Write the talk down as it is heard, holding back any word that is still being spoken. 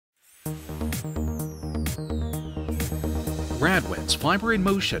Radwind's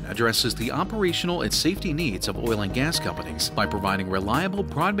FiberinMotion addresses the operational and safety needs of oil and gas companies by providing reliable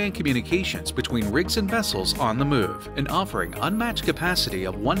broadband communications between rigs and vessels on the move and offering unmatched capacity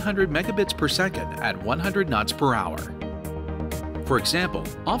of 100 megabits per second at 100 knots per hour. For example,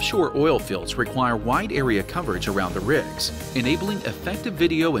 offshore oil fields require wide area coverage around the rigs, enabling effective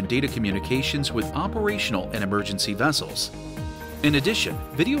video and data communications with operational and emergency vessels. In addition,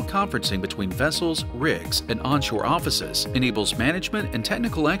 video conferencing between vessels, rigs, and onshore offices enables management and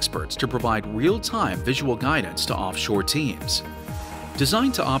technical experts to provide real-time visual guidance to offshore teams.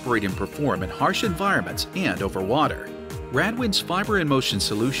 Designed to operate and perform in harsh environments and over water, Radwind's FiberinMotion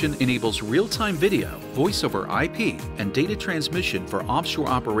solution enables real-time video, voice-over IP, and data transmission for offshore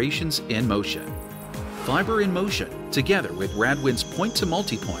operations in motion. FiberinMotion, together with Radwind's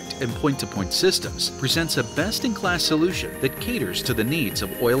point-to-multipoint and point-to-point systems, presents a best-in-class solution that caters to the needs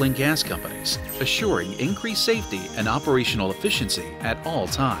of oil and gas companies, assuring increased safety and operational efficiency at all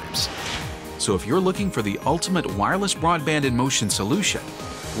times. So if you're looking for the ultimate wireless broadband in motion solution,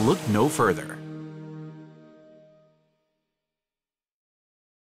 look no further.